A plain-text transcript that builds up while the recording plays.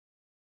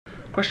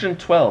Question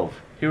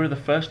 12. Here are the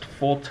first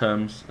 4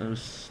 terms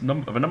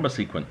of a number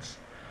sequence.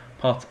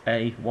 Part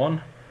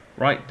A1,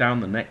 write down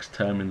the next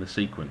term in the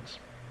sequence.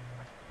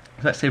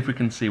 Let's see if we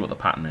can see what the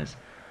pattern is.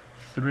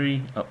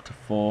 3 up to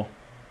 4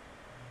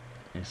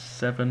 is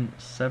 7,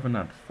 7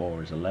 add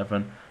 4 is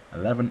 11,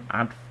 11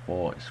 add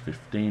 4 is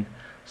 15.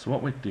 So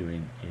what we're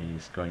doing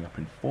is going up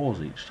in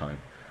 4s each time.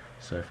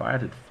 So if I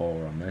added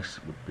 4 on this,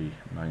 it would be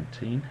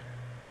 19.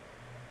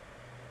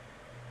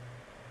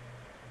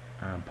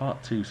 And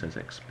part 2 says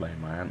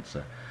explain my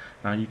answer.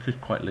 Now you could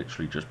quite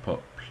literally just put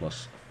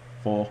plus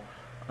 4,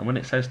 and when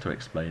it says to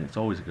explain, it's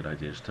always a good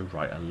idea just to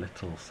write a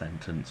little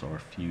sentence or a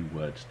few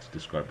words to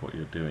describe what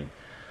you're doing.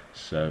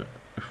 So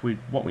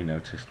what we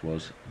noticed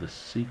was the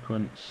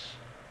sequence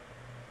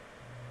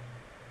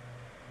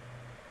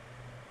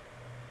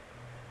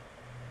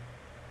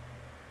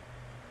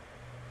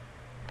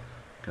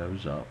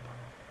goes up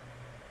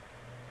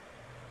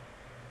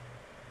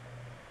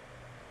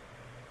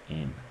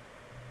in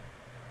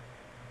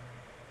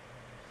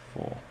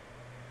 4.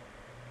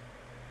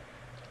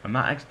 And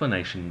that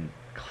explanation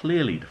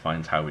clearly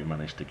defines how we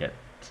managed to get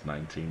to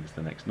 19 as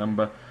the next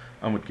number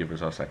and would give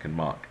us our second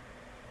mark.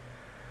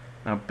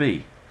 Now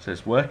B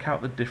says work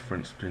out the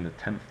difference between the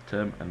 10th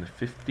term and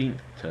the 15th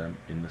term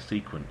in the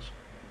sequence.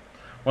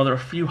 Well, there are a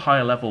few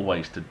higher level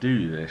ways to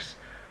do this.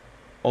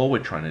 All we're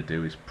trying to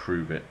do is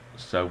prove it,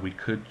 so we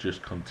could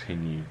just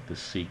continue the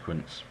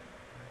sequence.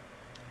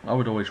 I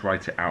would always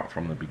write it out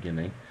from the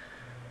beginning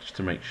just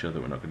to make sure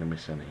that we're not going to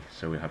miss any.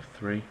 So we have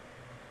 3,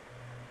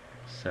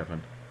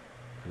 7,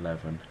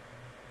 11,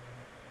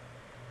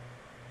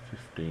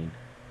 15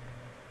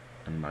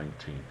 and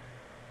 19.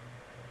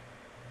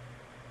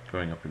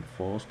 Going up in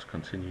 4s to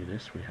continue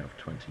this, we have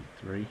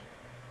 23,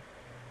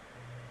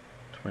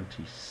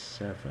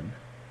 27,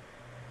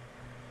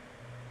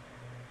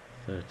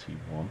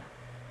 31,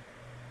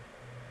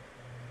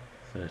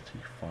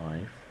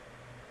 35,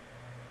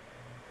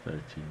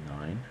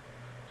 39.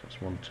 So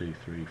that's 1, 2,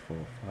 3, 4,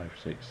 5,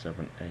 6,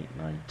 7, 8,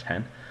 9,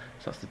 10.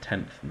 So that's the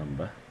 10th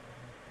number.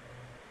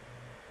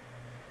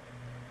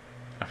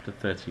 After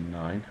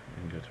 39,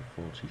 we can go to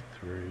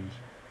 43,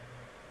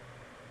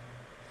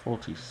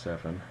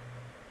 47,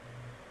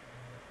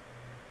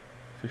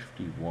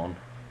 51,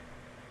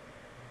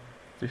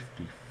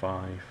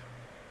 55,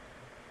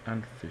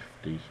 and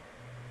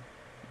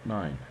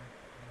 59.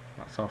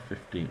 That's our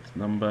 15th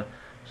number.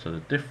 So the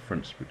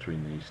difference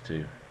between these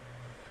two,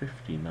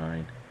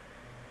 59,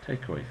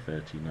 take away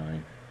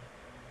 39,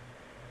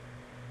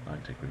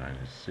 9 take away 9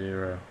 is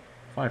 0,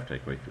 5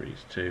 take away 3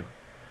 is 2,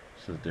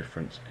 so the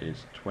difference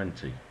is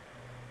 20.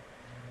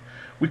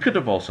 We could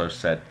have also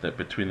said that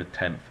between the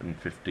 10th and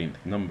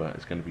 15th number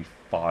is going to be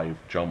 5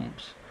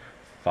 jumps.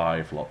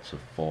 5 lots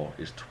of 4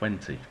 is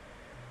 20.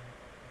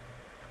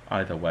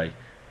 Either way,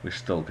 we're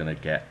still going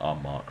to get our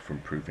mark from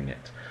proving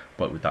it.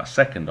 But with that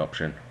second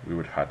option, we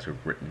would have had to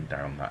have written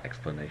down that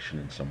explanation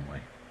in some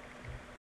way.